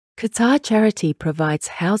Qatar charity provides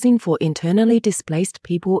housing for internally displaced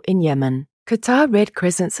people in Yemen. Qatar Red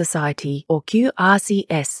Crescent Society, or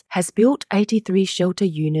QRCS, has built 83 shelter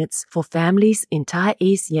units for families in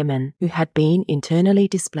Taiz, Yemen, who had been internally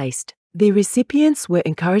displaced. The recipients were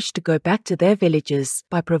encouraged to go back to their villages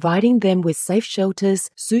by providing them with safe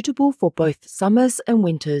shelters suitable for both summers and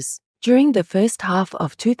winters. During the first half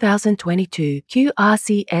of 2022,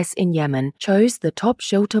 QRCS in Yemen chose the top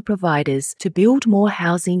shelter providers to build more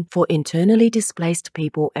housing for internally displaced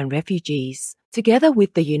people and refugees. Together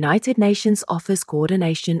with the United Nations Office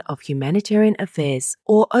Coordination of Humanitarian Affairs,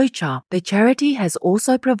 or OCHA, the charity has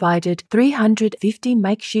also provided 350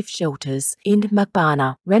 makeshift shelters in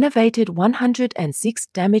Makbana, renovated 106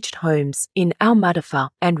 damaged homes in Al-Madafa,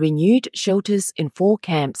 and renewed shelters in 4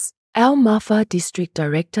 camps. Al-Mafa District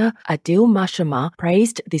Director Adil Mashama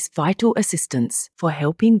praised this vital assistance for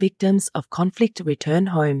helping victims of conflict return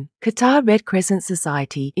home. Qatar Red Crescent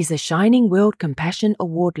Society is a Shining World Compassion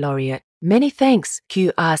Award laureate. Many thanks,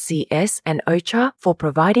 QRCS and OCHA, for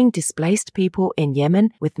providing displaced people in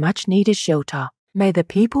Yemen with much-needed shelter. May the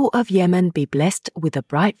people of Yemen be blessed with a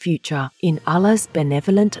bright future in Allah's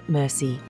benevolent mercy.